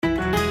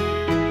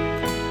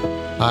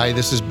Hi,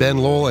 this is Ben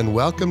Lowell, and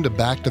welcome to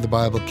Back to the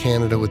Bible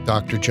Canada with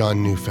Dr.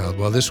 John Neufeld.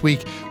 Well, this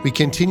week we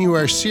continue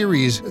our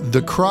series,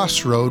 The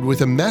Crossroad,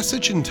 with a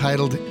message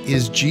entitled,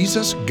 Is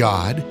Jesus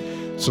God?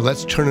 So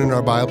let's turn in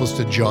our Bibles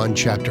to John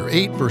chapter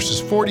 8, verses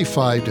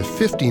 45 to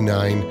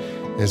 59,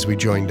 as we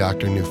join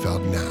Dr.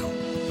 Neufeld now.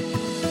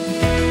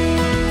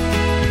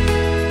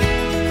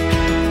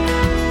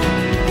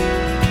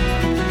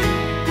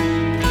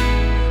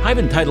 I've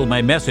entitled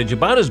my message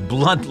about as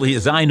bluntly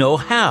as I know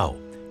how.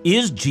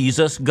 Is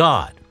Jesus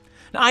God?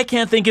 Now, I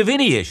can't think of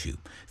any issue,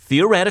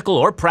 theoretical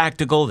or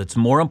practical, that's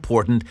more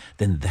important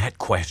than that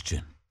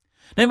question.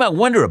 Now, you might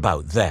wonder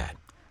about that.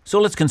 So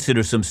let's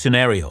consider some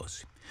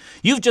scenarios.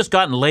 You've just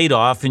gotten laid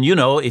off, and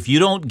if you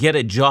don't get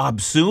a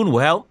job soon,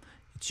 well,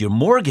 it's your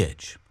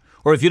mortgage.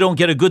 Or if you don't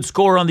get a good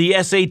score on the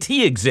SAT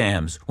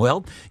exams,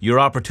 well, your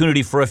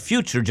opportunity for a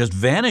future just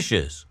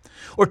vanishes.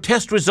 Or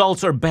test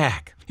results are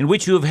back, in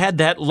which you have had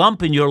that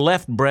lump in your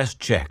left breast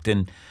checked,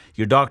 and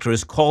your doctor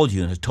has called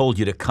you and has told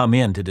you to come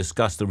in to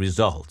discuss the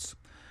results.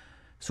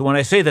 So when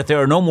I say that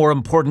there are no more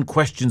important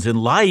questions in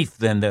life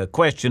than the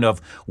question of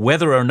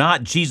whether or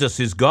not Jesus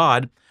is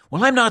God,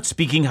 well, I'm not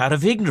speaking out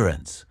of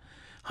ignorance.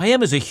 I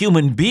am, as a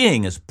human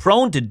being, as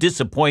prone to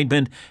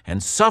disappointment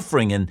and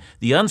suffering and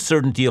the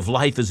uncertainty of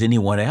life as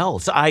anyone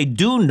else. I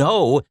do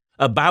know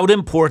about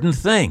important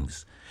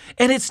things.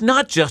 And it's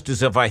not just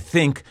as if I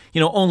think,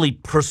 only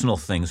personal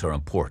things are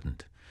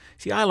important.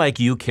 See, I, like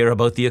you, care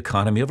about the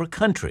economy of our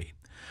country.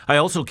 I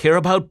also care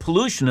about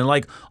pollution, and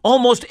like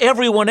almost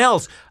everyone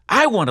else,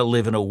 I want to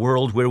live in a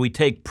world where we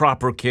take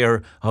proper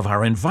care of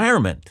our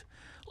environment.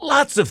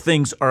 Lots of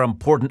things are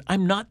important.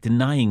 I'm not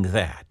denying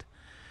that.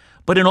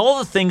 But in all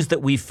the things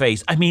that we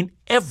face,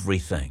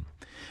 everything,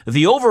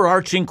 the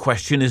overarching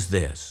question is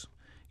this: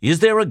 is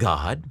there a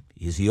God?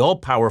 Is he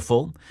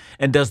all-powerful?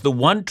 And does the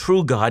one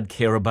true God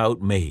care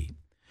about me?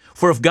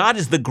 For if God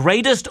is the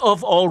greatest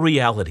of all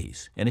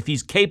realities, and if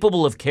he's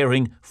capable of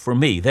caring for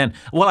me, then,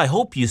 I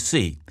hope you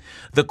see,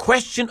 the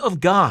question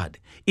of God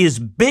is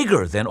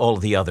bigger than all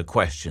the other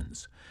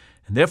questions.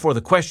 And therefore,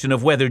 the question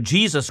of whether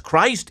Jesus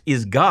Christ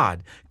is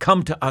God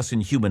come to us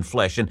in human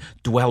flesh and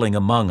dwelling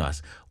among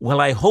us,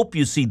 I hope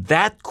you see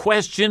that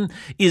question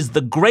is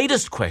the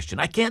greatest question.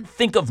 I can't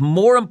think of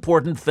more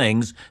important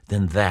things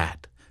than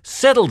that.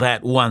 Settle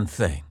that one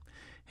thing.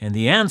 And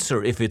the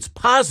answer, if it's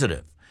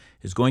positive,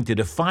 is going to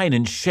define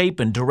and shape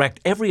and direct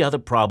every other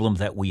problem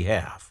that we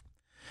have.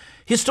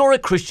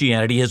 Historic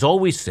Christianity has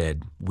always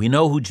said, we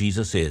know who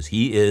Jesus is.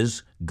 He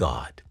is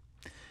God.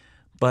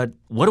 But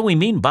what do we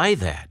mean by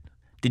that?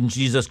 Didn't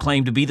Jesus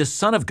claim to be the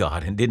Son of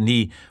God? And didn't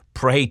he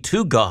pray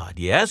to God?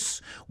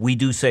 Yes, we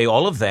do say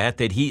all of that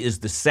he is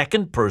the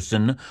second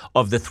person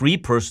of the three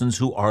persons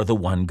who are the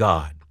one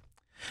God.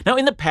 Now,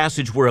 in the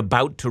passage we're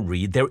about to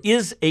read, there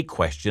is a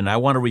question. I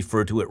want to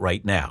refer to it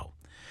right now.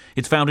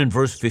 It's found in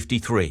verse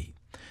 53.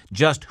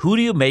 Just who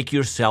do you make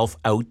yourself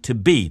out to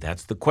be?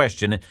 That's the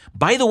question.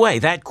 By the way,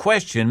 that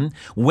question,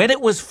 when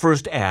it was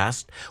first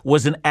asked,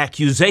 was an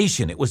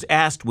accusation. It was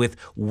asked with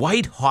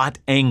white-hot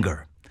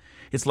anger.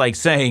 It's like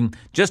saying,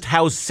 just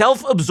how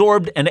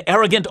self-absorbed and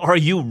arrogant are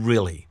you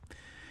really?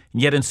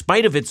 And yet, in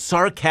spite of its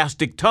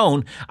sarcastic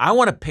tone, I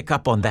want to pick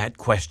up on that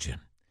question.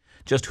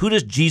 Just who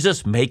does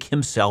Jesus make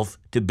himself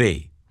to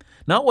be?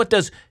 Not what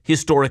does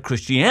historic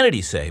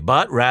Christianity say,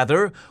 but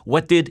rather,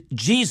 what did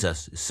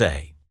Jesus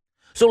say?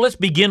 So let's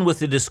begin with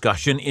the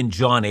discussion in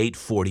John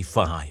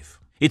 8:45.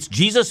 It's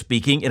Jesus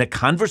speaking in a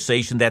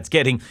conversation that's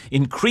getting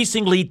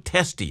increasingly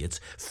testy.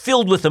 It's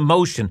filled with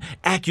emotion.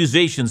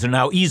 Accusations are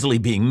now easily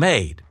being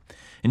made.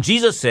 And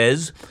Jesus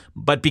says,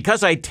 "But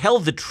because I tell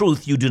the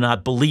truth, you do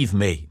not believe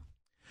me."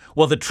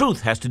 Well, the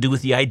truth has to do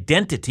with the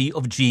identity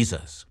of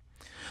Jesus.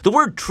 The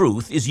word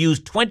truth is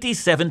used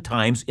 27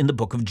 times in the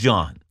book of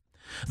John.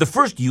 The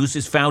first use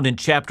is found in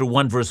chapter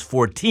 1, verse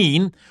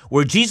 14,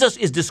 where Jesus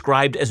is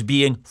described as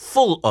being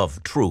full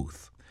of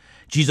truth.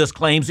 Jesus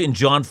claims in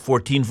John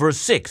 14, verse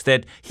 6,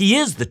 that he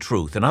is the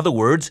truth. In other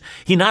words,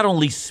 he not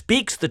only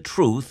speaks the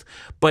truth,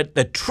 but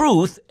the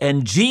truth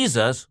and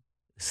Jesus,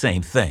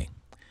 same thing.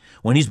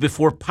 When he's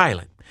before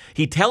Pilate,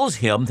 he tells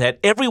him that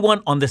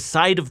everyone on the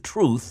side of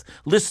truth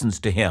listens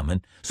to him. And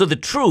so the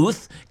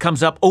truth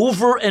comes up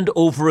over and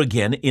over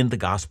again in the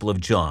Gospel of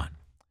John.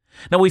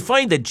 Now we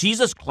find that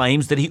Jesus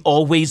claims that he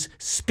always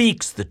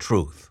speaks the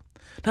truth.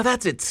 Now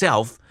that's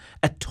itself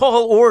a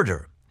tall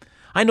order.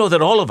 I know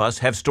that all of us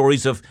have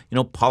stories of,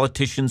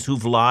 politicians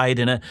who've lied,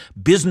 and a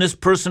business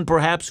person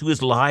perhaps who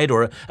has lied,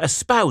 or a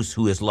spouse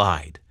who has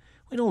lied.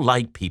 We don't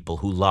like people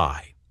who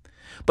lie.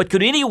 But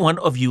could any one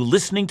of you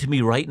listening to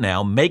me right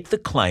now make the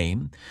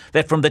claim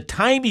that from the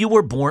time you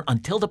were born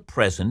until the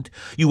present,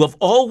 you have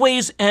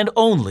always and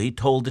only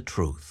told the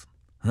truth?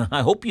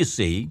 I hope you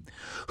see.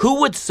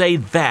 Who would say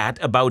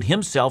that about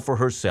himself or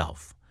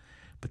herself?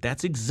 But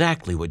that's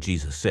exactly what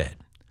Jesus said.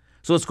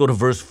 So let's go to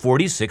verse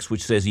 46,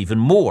 which says even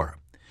more.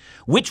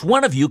 Which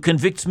one of you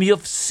convicts me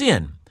of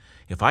sin?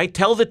 If I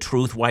tell the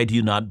truth, why do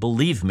you not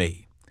believe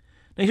me?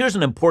 Now here's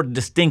an important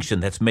distinction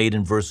that's made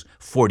in verse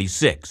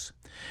 46.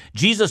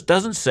 Jesus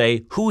doesn't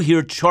say, who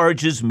here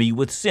charges me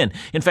with sin?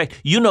 In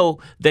fact, you know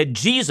that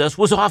Jesus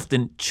was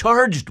often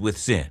charged with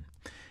sin.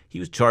 He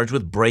was charged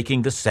with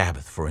breaking the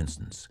Sabbath, for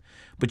instance.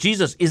 But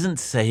Jesus isn't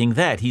saying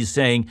that. He's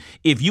saying,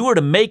 if you were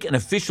to make an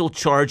official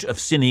charge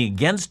of sinning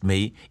against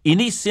me,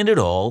 any sin at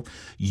all,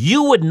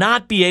 you would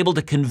not be able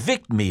to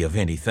convict me of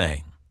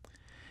anything.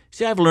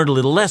 See, I've learned a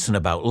little lesson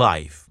about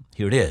life.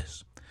 Here it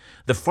is.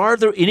 The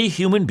farther any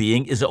human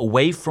being is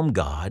away from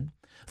God,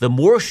 the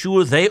more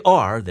sure they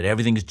are that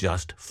everything's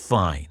just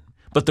fine.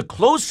 But the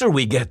closer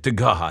we get to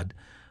God,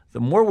 the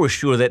more we're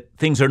sure that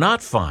things are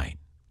not fine.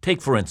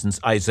 Take, for instance,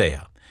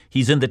 Isaiah.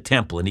 He's in the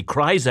temple and he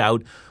cries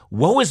out,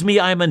 "Woe is me,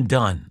 I am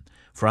undone,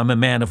 for I'm a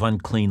man of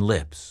unclean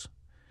lips."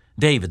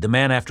 David, the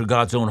man after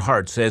God's own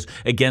heart, says,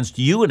 "Against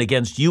you and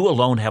against you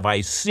alone have I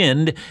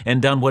sinned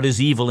and done what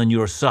is evil in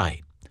your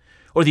sight."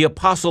 Or the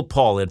Apostle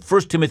Paul in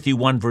 1 Timothy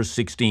 1 verse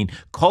 16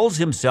 calls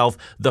himself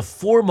the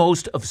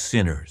foremost of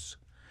sinners.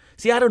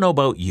 See, I don't know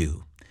about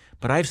you,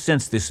 but I've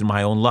sensed this in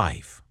my own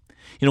life.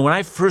 When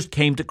I first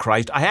came to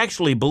Christ, I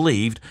actually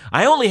believed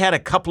I only had a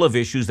couple of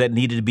issues that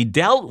needed to be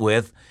dealt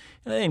with.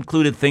 They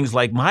included things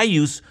like my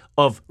use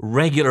of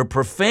regular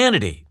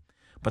profanity.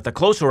 But the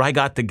closer I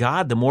got to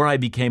God, the more I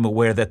became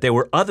aware that there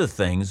were other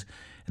things,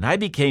 and I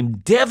became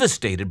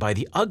devastated by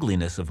the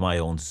ugliness of my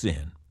own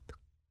sin.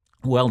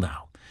 Well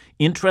now,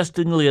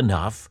 interestingly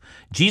enough,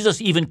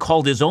 Jesus even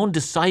called his own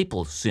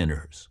disciples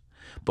sinners.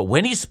 But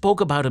when he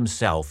spoke about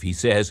himself, he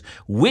says,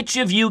 "Which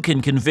of you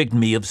can convict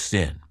me of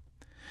sin?"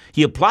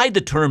 He applied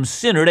the term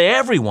sinner to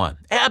everyone,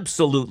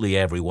 absolutely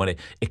everyone,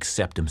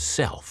 except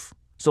himself.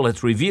 So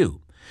let's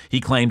review. He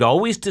claimed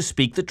always to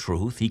speak the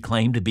truth. He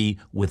claimed to be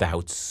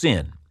without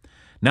sin.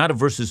 Now to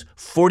verses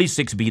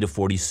 46b to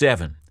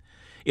 47.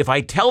 "If I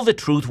tell the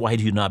truth, why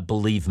do you not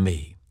believe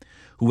me?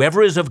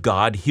 Whoever is of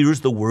God hears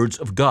the words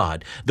of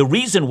God. The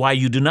reason why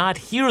you do not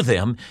hear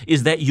them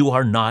is that you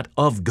are not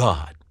of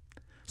God."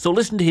 So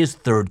listen to his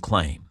third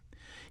claim.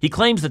 He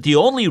claims that the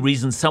only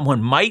reason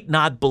someone might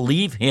not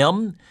believe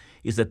him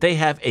is that they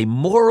have a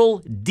moral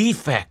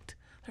defect.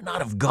 They're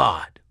not of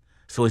God.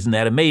 So isn't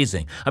that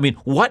amazing?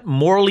 What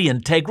morally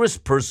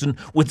integrous person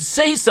would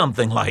say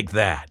something like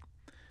that?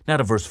 Now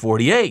to verse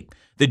 48.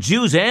 "The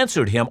Jews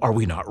answered him, 'Are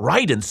we not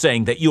right in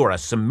saying that you are a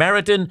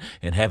Samaritan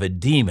and have a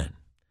demon?'"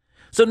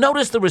 So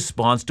notice the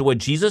response to what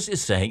Jesus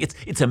is saying.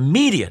 It's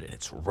immediate and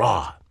it's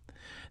raw.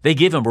 They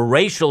give him a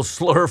racial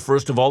slur.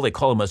 First of all, they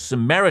call him a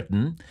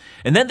Samaritan,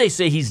 and then they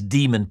say he's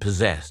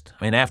demon-possessed.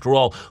 After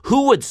all,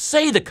 who would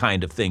say the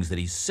kind of things that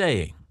he's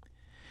saying?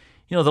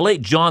 The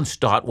late John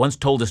Stott once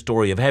told a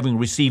story of having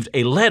received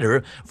a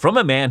letter from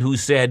a man who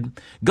said,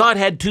 "God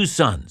had two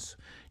sons.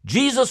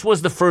 Jesus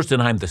was the first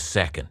and I'm the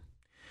second."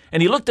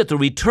 And he looked at the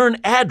return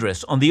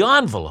address on the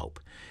envelope,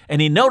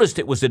 and he noticed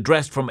it was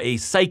addressed from a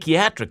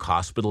psychiatric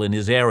hospital in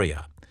his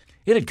area.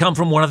 It had come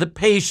from one of the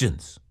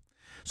patients.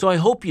 So I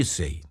hope you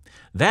see,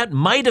 that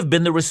might have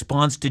been the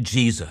response to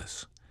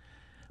Jesus.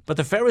 But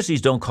the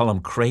Pharisees don't call him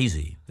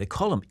crazy. They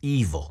call him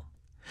evil.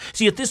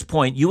 See, at this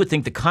point, you would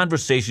think the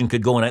conversation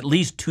could go in at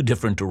least two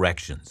different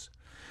directions.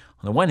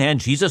 On the one hand,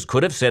 Jesus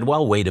could have said,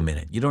 "Well, wait a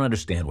minute. You don't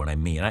understand what I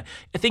mean. I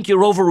think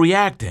you're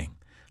overreacting.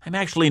 I'm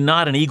actually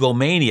not an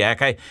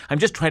egomaniac. I'm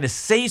just trying to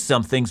say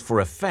some things for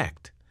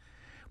effect."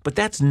 But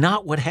that's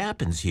not what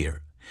happens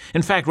here.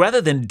 In fact, rather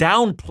than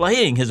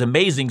downplaying his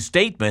amazing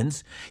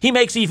statements, he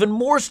makes even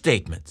more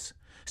statements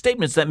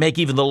that make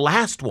even the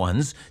last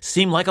ones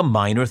seem like a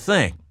minor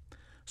thing.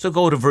 So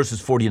go to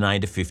verses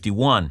 49 to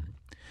 51.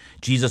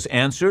 Jesus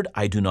answered,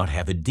 "I do not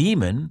have a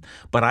demon,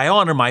 but I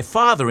honor my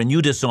Father, and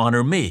you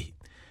dishonor me.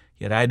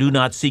 Yet I do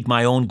not seek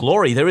my own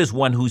glory. There is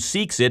one who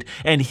seeks it,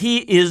 and he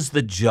is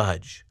the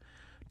judge.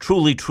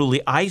 Truly,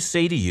 truly, I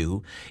say to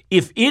you,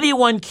 if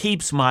anyone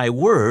keeps my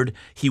word,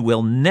 he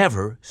will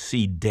never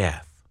see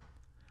death."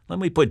 Let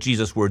me put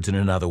Jesus' words in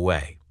another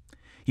way.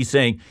 He's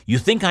saying, you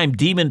think I'm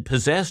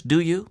demon-possessed, do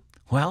you?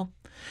 Well,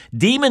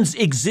 demons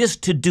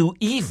exist to do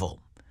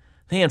evil.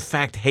 They, in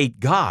fact, hate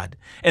God.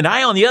 And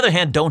I, on the other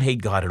hand, don't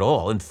hate God at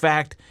all. In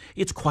fact,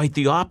 it's quite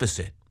the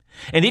opposite.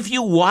 And if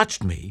you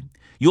watched me,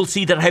 you'll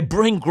see that I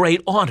bring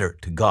great honor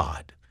to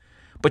God.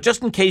 But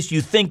just in case you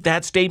think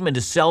that statement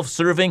is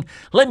self-serving,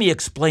 let me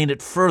explain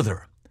it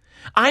further.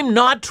 I'm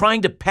not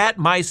trying to pat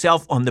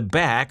myself on the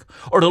back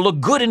or to look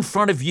good in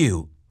front of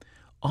you.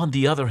 On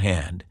the other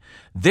hand,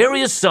 there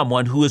is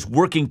someone who is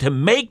working to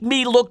make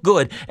me look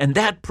good, and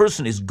that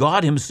person is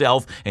God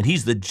himself, and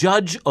he's the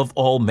judge of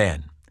all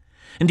men.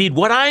 Indeed,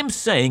 what I'm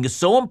saying is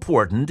so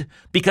important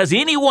because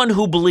anyone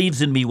who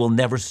believes in me will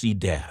never see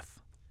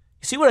death.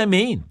 You see what I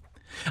mean?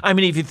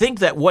 If you think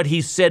that what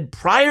he said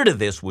prior to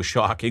this was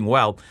shocking,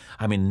 well,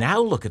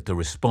 now look at the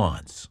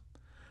response.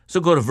 So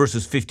go to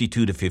verses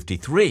 52 to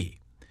 53.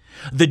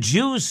 "The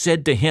Jews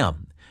said to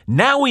him,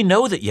 'Now we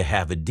know that you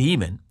have a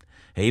demon.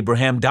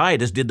 Abraham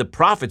died as did the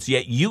prophets,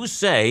 yet you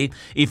say,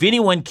 if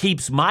anyone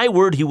keeps my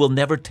word, he will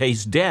never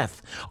taste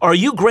death. Are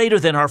you greater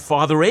than our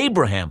father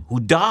Abraham, who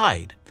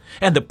died?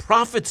 And the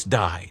prophets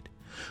died.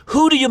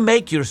 Who do you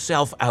make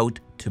yourself out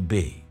to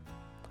be?'"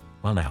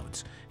 Well, now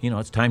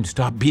it's time to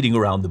stop beating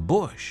around the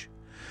bush.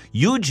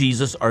 You,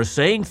 Jesus, are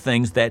saying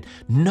things that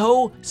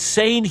no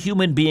sane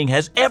human being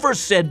has ever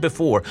said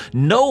before.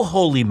 No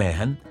holy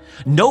man,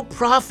 no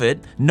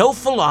prophet, no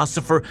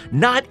philosopher,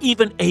 not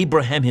even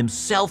Abraham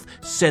himself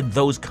said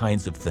those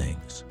kinds of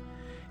things.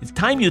 It's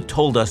time you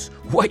told us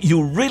what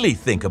you really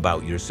think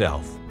about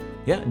yourself.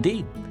 Yeah,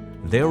 indeed,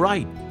 they're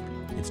right.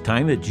 It's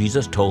time that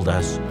Jesus told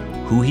us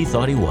who he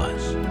thought he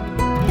was.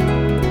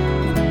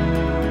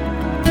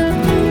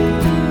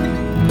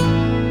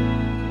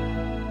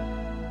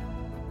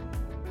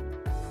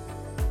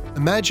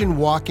 Imagine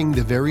walking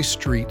the very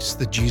streets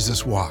that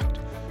Jesus walked,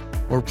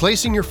 or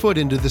placing your foot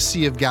into the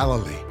Sea of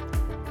Galilee.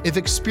 If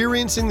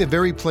experiencing the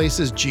very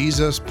places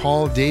Jesus,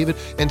 Paul, David,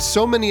 and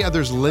so many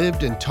others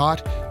lived and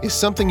taught is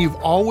something you've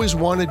always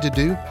wanted to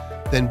do,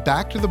 then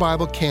Back to the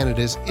Bible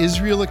Canada's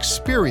Israel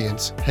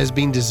Experience has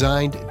been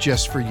designed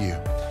just for you.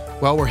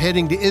 Well, we're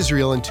heading to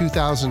Israel in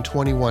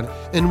 2021,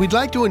 and we'd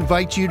like to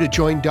invite you to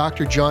join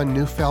Dr. John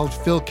Neufeld,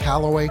 Phil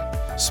Callaway,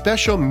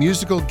 special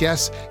musical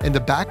guests, and the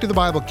Back to the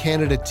Bible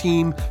Canada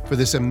team for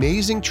this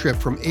amazing trip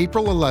from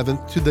April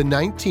 11th to the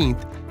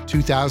 19th,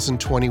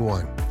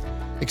 2021.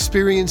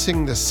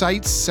 Experiencing the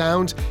sights,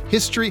 sounds,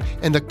 history,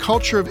 and the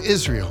culture of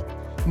Israel,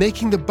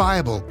 making the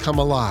Bible come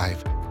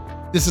alive.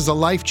 This is a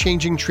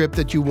life-changing trip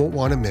that you won't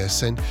want to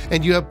miss, and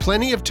you have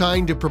plenty of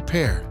time to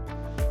prepare.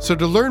 So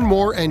to learn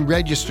more and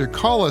register,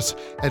 call us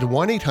at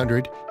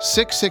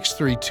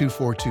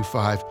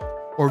 1-800-663-2425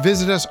 or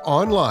visit us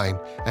online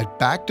at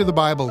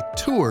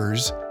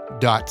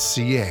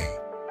backtothebibletours.ca.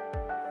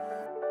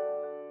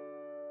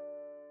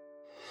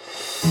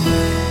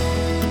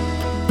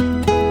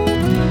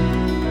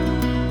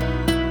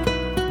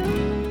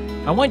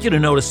 I want you to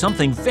notice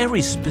something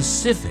very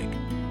specific.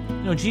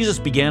 Jesus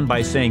began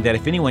by saying that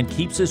if anyone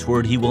keeps his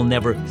word, he will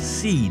never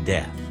see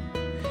death.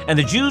 And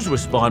the Jews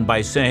respond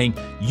by saying,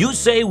 "You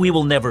say we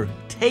will never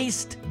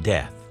taste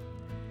death."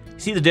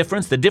 See the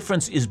difference? The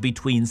difference is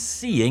between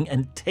seeing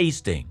and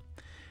tasting.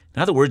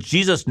 In other words,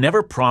 Jesus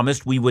never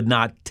promised we would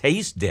not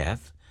taste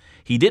death.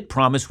 He did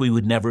promise we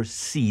would never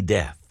see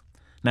death.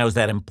 Now, is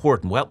that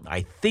important? Well,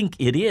 I think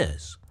it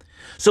is.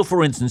 So,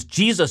 for instance,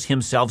 Jesus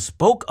himself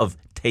spoke of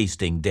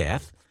tasting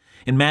death.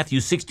 In Matthew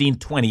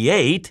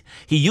 16:28,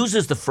 he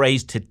uses the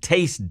phrase to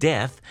taste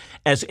death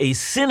as a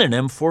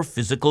synonym for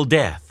physical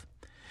death.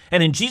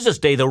 And in Jesus'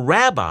 day, the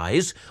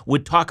rabbis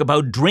would talk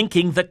about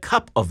drinking the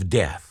cup of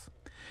death.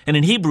 And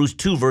in Hebrews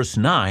 2 verse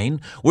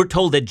 9, we're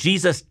told that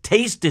Jesus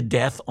tasted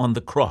death on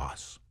the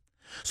cross.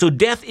 So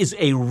death is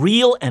a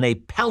real and a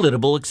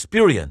palatable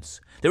experience.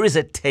 There is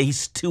a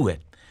taste to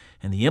it.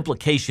 And the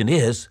implication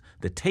is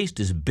the taste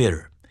is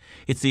bitter.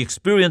 It's the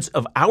experience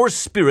of our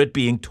spirit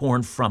being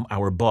torn from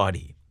our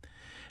body.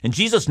 And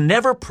Jesus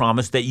never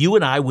promised that you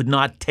and I would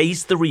not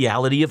taste the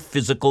reality of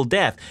physical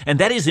death, and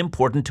that is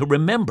important to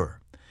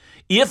remember.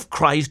 If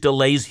Christ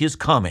delays his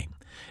coming,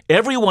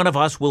 every one of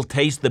us will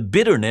taste the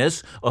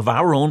bitterness of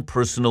our own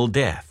personal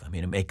death.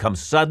 It may come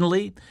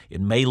suddenly,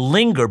 it may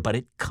linger, but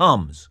it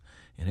comes.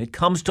 And it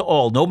comes to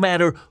all, no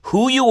matter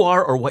who you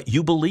are or what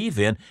you believe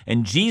in,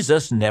 and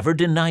Jesus never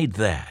denied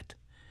that.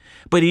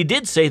 But he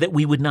did say that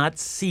we would not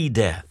see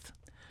death.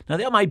 Now,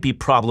 that might be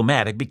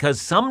problematic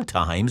because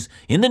sometimes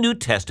in the New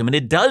Testament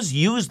it does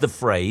use the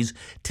phrase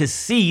to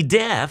see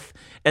death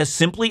as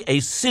simply a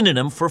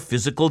synonym for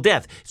physical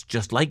death. It's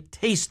just like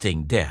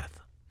tasting death.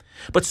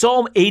 But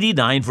Psalm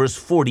 89 verse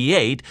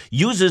 48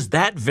 uses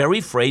that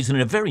very phrase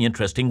in a very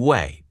interesting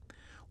way.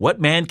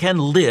 What man can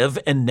live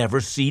and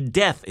never see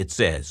death, it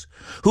says?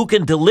 Who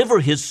can deliver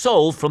his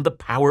soul from the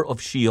power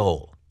of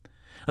Sheol?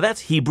 Now,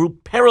 that's Hebrew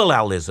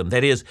parallelism.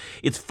 That is,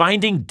 it's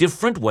finding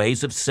different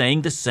ways of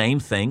saying the same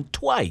thing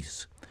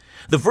twice.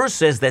 The verse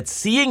says that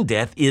seeing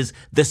death is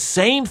the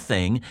same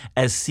thing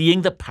as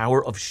seeing the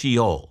power of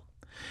Sheol.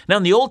 Now,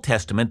 in the Old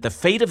Testament, the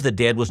fate of the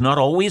dead was not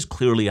always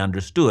clearly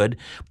understood,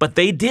 but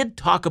they did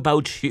talk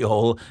about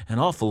Sheol an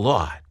awful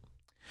lot.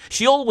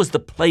 Sheol was the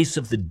place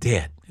of the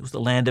dead. It was the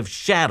land of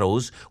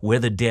shadows where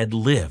the dead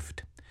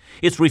lived.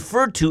 It's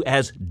referred to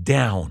as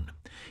down.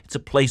 It's a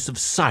place of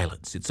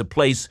silence. It's a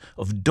place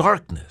of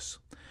darkness.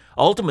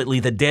 Ultimately,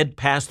 the dead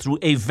pass through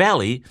a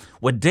valley,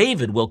 what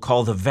David will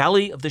call the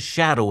valley of the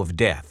shadow of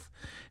death.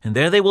 And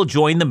there they will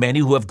join the many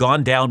who have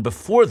gone down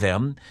before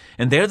them,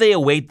 and there they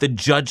await the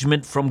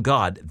judgment from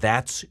God.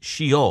 That's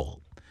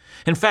Sheol.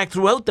 In fact,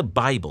 throughout the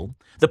Bible,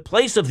 the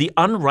place of the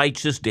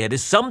unrighteous dead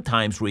is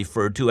sometimes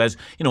referred to as,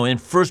 in 1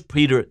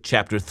 Peter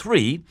chapter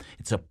 3,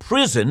 it's a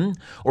prison,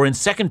 or in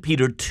 2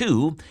 Peter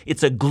 2,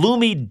 it's a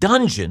gloomy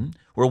dungeon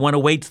where one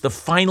awaits the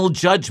final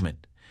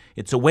judgment.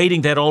 It's a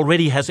waiting that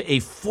already has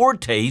a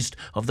foretaste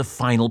of the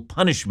final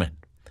punishment.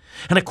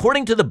 And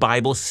according to the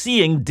Bible,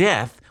 seeing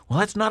death, well,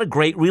 that's not a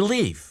great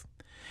relief.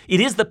 It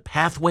is the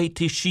pathway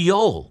to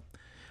Sheol.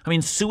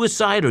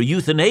 Suicide or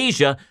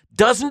euthanasia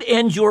doesn't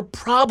end your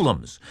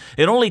problems.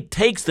 It only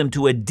takes them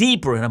to a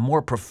deeper and a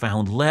more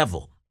profound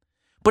level.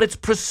 But it's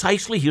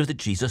precisely here that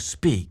Jesus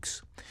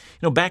speaks.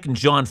 Back in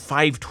John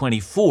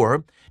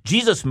 5:24,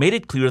 Jesus made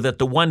it clear that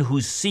the one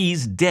who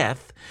sees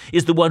death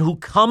is the one who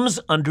comes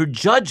under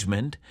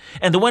judgment,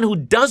 and the one who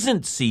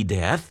doesn't see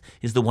death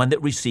is the one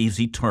that receives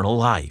eternal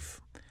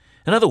life.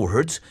 In other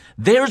words,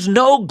 there's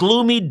no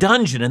gloomy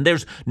dungeon, and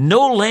there's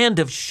no land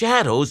of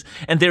shadows,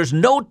 and there's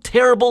no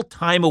terrible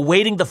time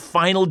awaiting the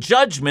final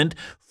judgment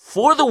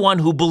for the one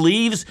who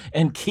believes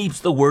and keeps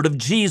the word of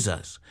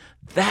Jesus.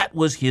 That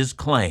was his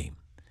claim.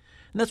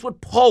 And that's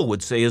what Paul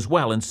would say as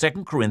well in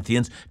 2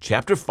 Corinthians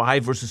chapter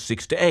 5, verses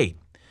 6 to 8.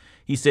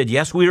 He said,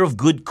 "Yes, we are of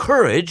good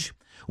courage.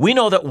 We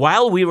know that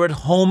while we are at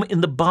home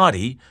in the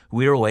body,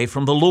 we are away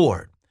from the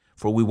Lord.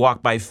 For we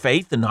walk by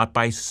faith and not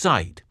by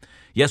sight.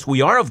 Yes,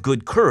 we are of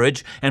good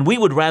courage, and we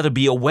would rather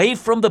be away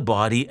from the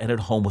body and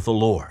at home with the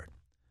Lord."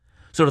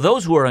 So to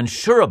those who are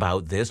unsure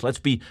about this, let's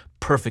be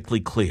perfectly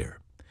clear.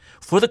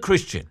 For the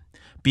Christian,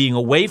 being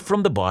away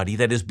from the body,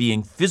 that is,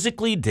 being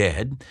physically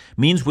dead,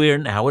 means we are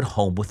now at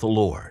home with the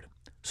Lord.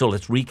 So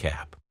let's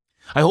recap.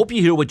 I hope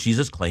you hear what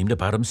Jesus claimed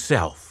about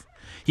himself.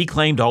 He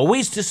claimed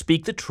always to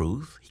speak the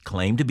truth. He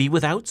claimed to be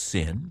without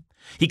sin.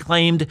 He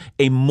claimed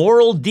a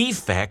moral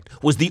defect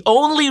was the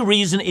only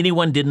reason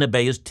anyone didn't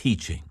obey his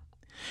teaching.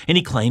 And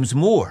he claims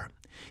more.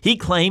 He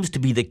claims to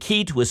be the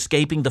key to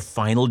escaping the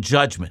final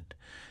judgment.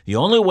 The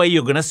only way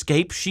you're going to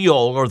escape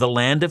Sheol, or the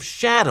land of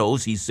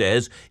shadows, he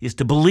says, is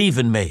to believe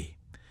in me.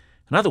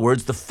 In other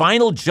words, the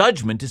final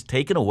judgment is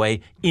taken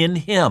away in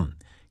him.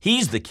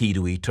 He's the key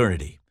to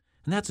eternity.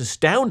 And that's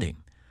astounding.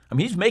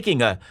 He's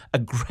making a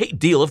great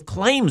deal of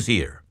claims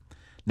here.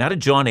 Now to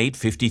John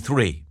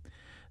 8:53.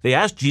 They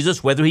asked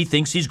Jesus whether he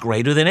thinks he's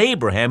greater than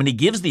Abraham, and he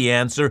gives the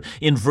answer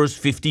in verse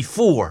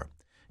 54.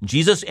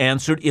 Jesus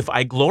answered, "If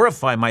I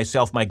glorify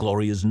myself, my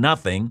glory is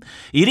nothing.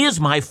 It is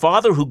my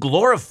Father who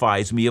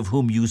glorifies me, of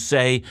whom you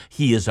say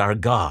he is our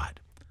God."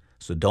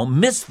 So don't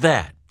miss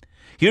that.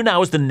 Here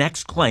now is the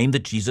next claim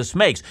that Jesus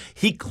makes.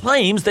 He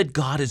claims that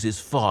God is his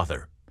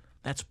Father.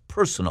 That's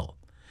personal.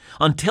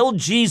 Until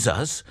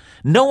Jesus,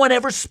 no one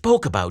ever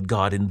spoke about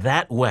God in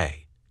that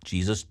way.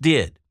 Jesus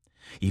did.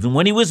 Even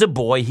when he was a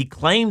boy, he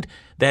claimed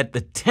that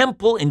the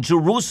temple in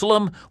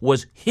Jerusalem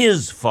was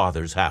his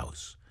Father's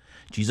house.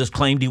 Jesus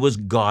claimed he was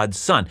God's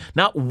son,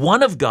 not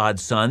one of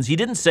God's sons. He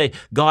didn't say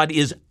God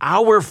is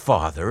our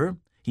Father.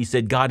 He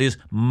said God is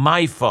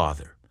my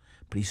Father.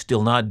 But he's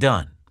still not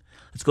done.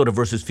 Let's go to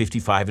verses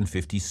 55 and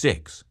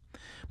 56.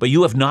 "But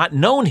you have not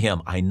known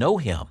him. I know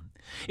him.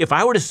 If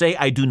I were to say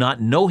I do not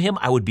know him,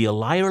 I would be a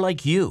liar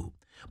like you.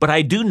 But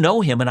I do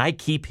know him, and I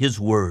keep his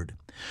word.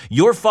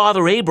 Your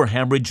father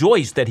Abraham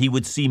rejoiced that he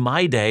would see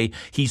my day.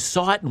 He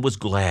saw it and was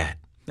glad."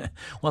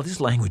 Well, this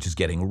language is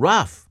getting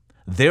rough.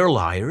 They're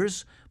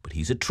liars, but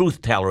he's a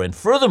truth teller. And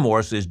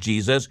furthermore, says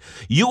Jesus,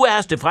 "You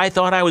asked if I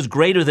thought I was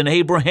greater than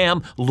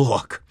Abraham.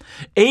 Look,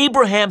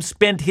 Abraham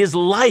spent his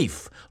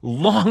life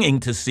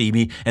longing to see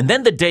me, and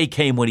then the day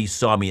came when he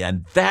saw me,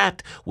 and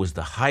that was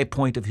the high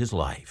point of his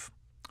life."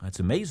 That's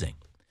amazing.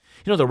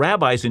 The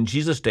rabbis in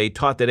Jesus' day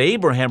taught that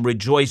Abraham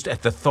rejoiced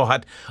at the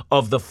thought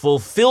of the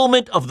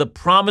fulfillment of the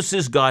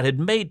promises God had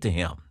made to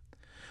him.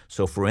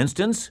 So, for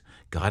instance,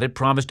 God had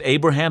promised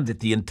Abraham that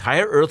the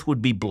entire earth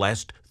would be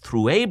blessed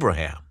through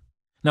Abraham.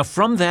 Now,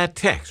 from that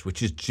text,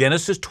 which is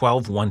Genesis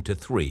 12,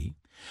 1-3,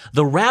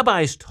 the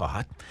rabbis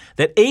taught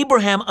that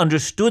Abraham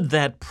understood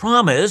that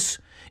promise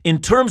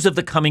in terms of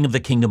the coming of the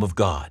kingdom of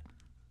God.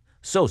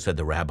 So, said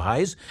the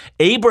rabbis,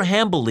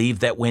 Abraham believed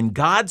that when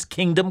God's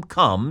kingdom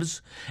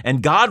comes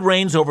and God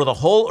reigns over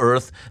the whole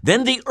earth,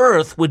 then the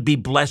earth would be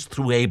blessed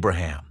through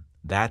Abraham.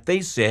 That,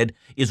 they said,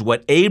 is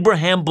what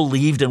Abraham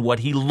believed and what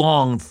he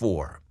longed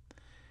for.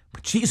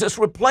 But Jesus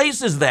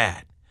replaces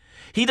that.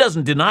 He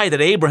doesn't deny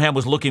that Abraham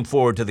was looking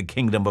forward to the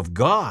kingdom of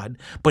God,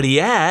 but he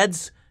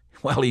adds,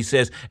 he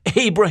says,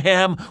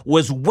 Abraham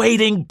was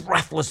waiting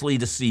breathlessly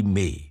to see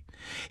me.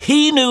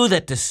 He knew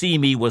that to see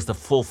me was the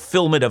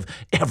fulfillment of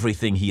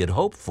everything he had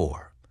hoped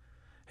for.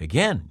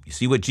 Again, you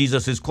see what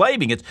Jesus is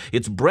claiming.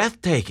 It's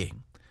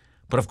breathtaking.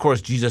 But of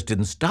course, Jesus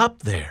didn't stop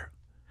there.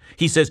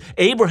 He says,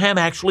 Abraham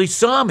actually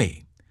saw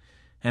me.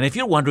 And if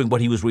you're wondering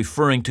what he was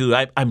referring to,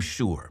 I'm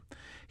sure.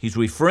 He's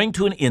referring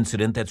to an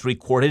incident that's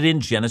recorded in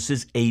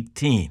Genesis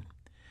 18.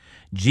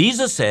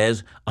 Jesus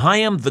says, I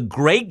am the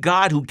great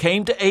God who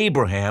came to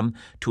Abraham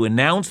to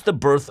announce the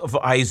birth of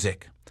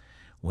Isaac.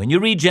 When you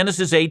read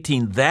Genesis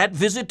 18, that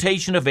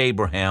visitation of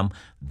Abraham,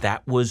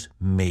 that was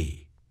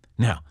me.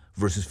 Now,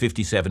 verses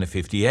 57 to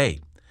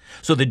 58.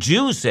 So the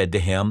Jews said to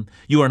him,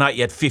 you are not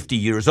yet 50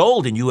 years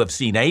old, and you have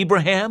seen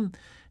Abraham?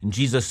 And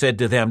Jesus said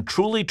to them,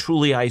 truly,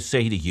 truly, I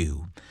say to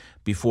you,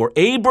 before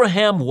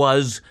Abraham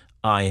was,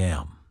 I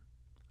am.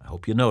 I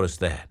hope you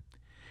noticed that.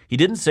 He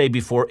didn't say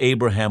before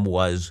Abraham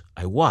was,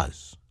 I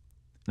was.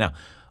 Now,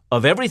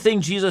 of everything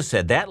Jesus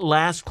said, that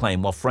last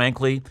claim, well,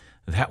 frankly,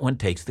 that one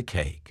takes the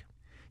cake.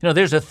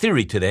 There's a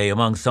theory today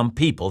among some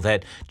people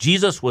that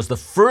Jesus was the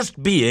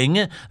first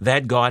being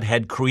that God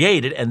had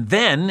created, and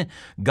then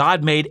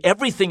God made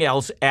everything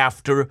else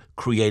after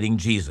creating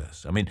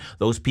Jesus.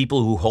 Those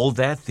people who hold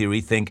that theory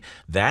think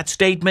that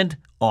statement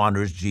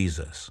honors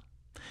Jesus.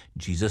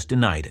 Jesus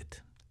denied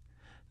it.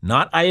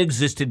 Not I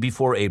existed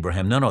before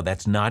Abraham. No,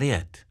 that's not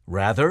it.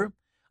 Rather,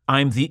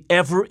 I'm the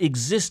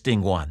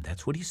ever-existing one.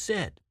 That's what he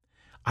said.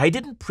 I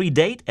didn't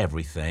predate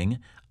everything.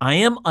 I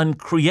am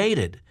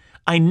uncreated.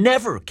 I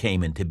never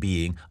came into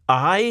being.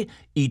 I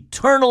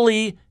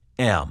eternally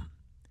am.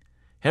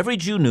 Every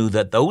Jew knew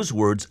that those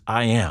words,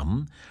 I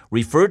am,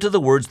 referred to the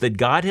words that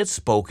God had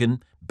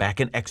spoken back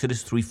in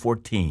Exodus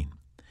 3:14.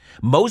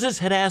 Moses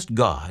had asked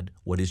God,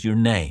 what is your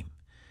name?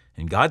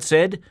 And God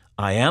said,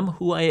 I am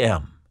who I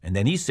am. And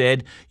then he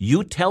said,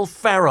 you tell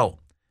Pharaoh,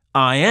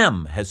 I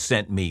am has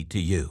sent me to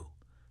you.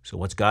 So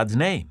what's God's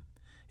name?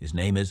 His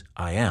name is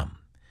I am.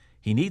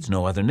 He needs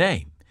no other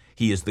name.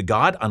 He is the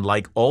God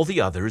unlike all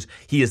the others.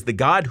 He is the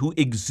God who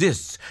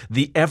exists,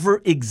 the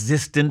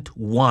ever-existent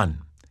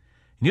one.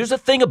 And here's the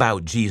thing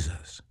about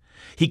Jesus.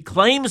 He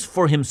claims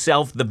for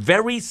himself the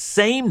very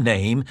same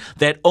name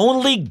that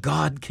only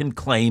God can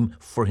claim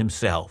for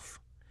himself.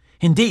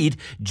 Indeed,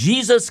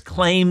 Jesus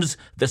claims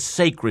the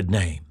sacred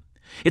name.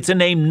 It's a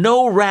name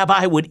no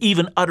rabbi would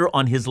even utter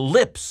on his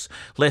lips,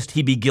 lest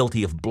he be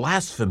guilty of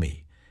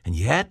blasphemy. And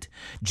yet,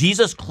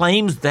 Jesus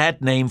claims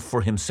that name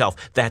for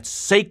himself, that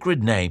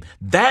sacred name.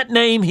 That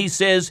name, he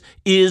says,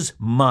 is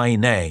my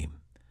name.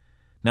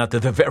 Now to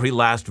the very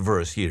last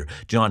verse here,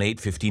 John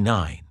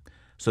 8:59.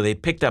 So they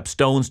picked up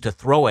stones to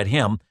throw at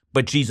him,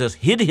 but Jesus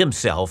hid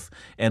himself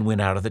and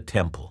went out of the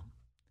temple.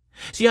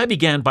 See, I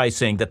began by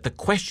saying that the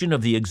question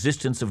of the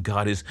existence of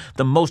God is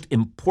the most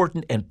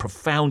important and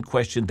profound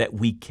question that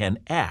we can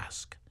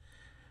ask.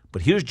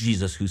 But here's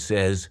Jesus who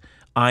says,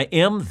 I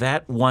am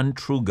that one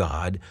true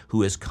God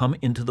who has come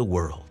into the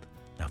world.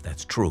 Now, if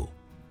that's true,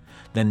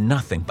 then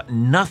nothing, but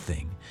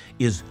nothing,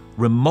 is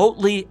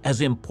remotely as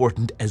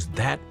important as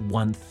that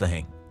one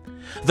thing.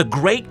 The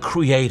great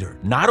Creator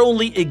not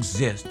only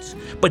exists,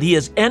 but he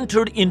has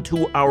entered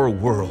into our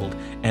world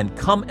and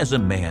come as a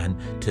man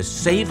to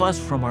save us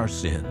from our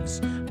sins.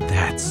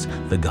 That's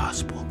the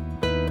gospel.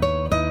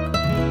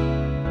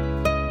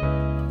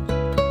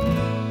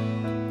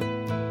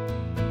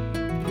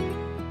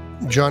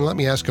 John, let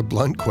me ask a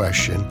blunt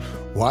question.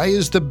 Why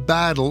is the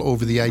battle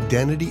over the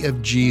identity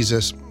of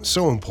Jesus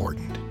so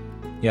important?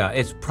 Yeah,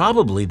 it's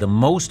probably the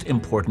most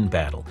important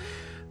battle.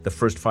 The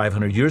first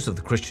 500 years of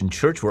the Christian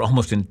church were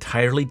almost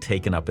entirely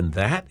taken up in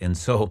that. And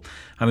so,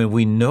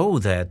 we know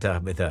that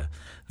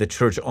the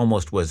church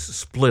almost was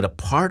split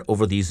apart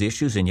over these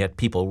issues, and yet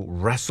people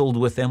wrestled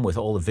with them with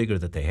all the vigor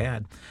that they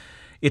had.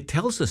 It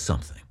tells us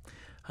something.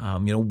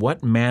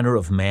 What manner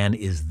of man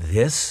is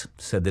this,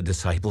 said the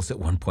disciples at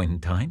one point in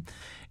time.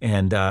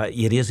 And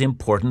it is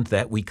important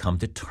that we come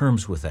to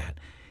terms with that.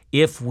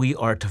 If we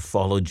are to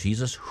follow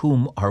Jesus,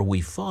 whom are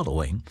we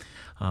following?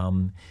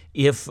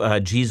 If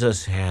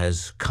Jesus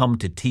has come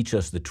to teach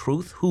us the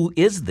truth, who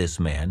is this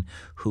man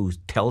who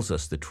tells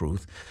us the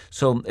truth?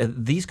 So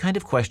these kind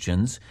of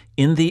questions,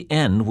 in the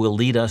end, will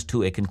lead us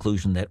to a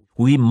conclusion that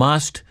we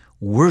must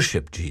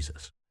worship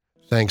Jesus.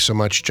 Thanks so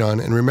much,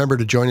 John. And remember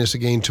to join us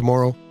again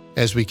tomorrow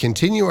as we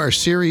continue our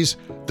series,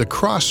 The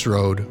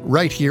Crossroad,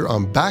 right here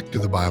on Back to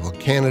the Bible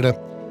Canada,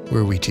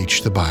 where we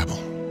teach the Bible.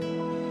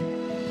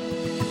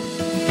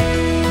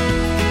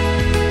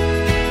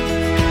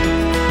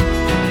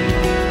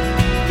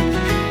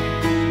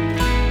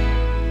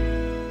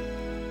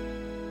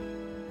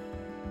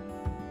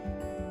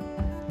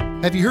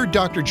 Have you heard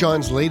Dr.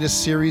 John's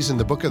latest series in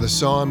the book of the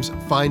Psalms,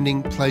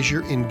 Finding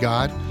Pleasure in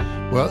God?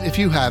 Well, if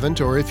you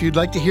haven't, or if you'd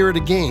like to hear it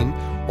again,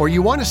 or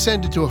you want to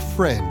send it to a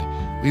friend,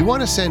 we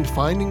want to send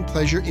Finding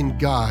Pleasure in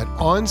God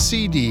on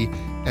CD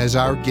as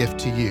our gift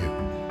to you.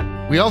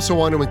 We also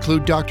want to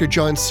include Dr.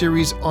 John's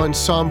series on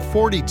Psalm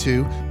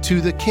 42,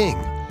 To the King,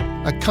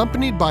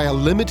 accompanied by a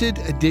limited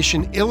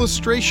edition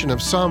illustration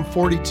of Psalm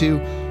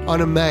 42 on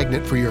a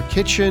magnet for your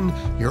kitchen,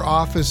 your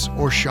office,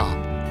 or shop,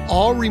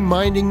 all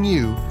reminding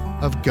you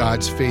of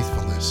God's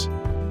faithfulness.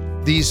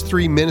 These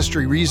 3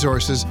 ministry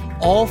resources,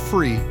 all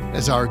free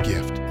as our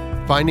gift.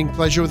 Finding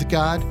Pleasure with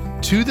God,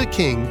 To the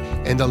King,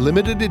 and a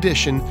limited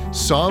edition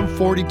Psalm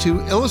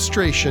 42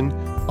 illustration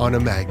on a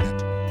magnet.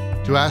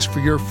 To ask for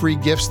your free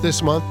gifts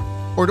this month,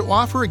 or to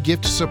offer a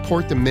gift to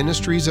support the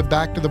ministries of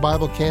Back to the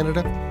Bible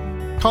Canada,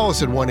 call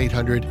us at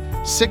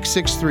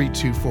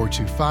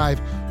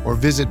 1-800-663-2425 or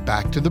visit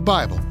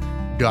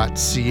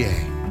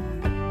backtothebible.ca.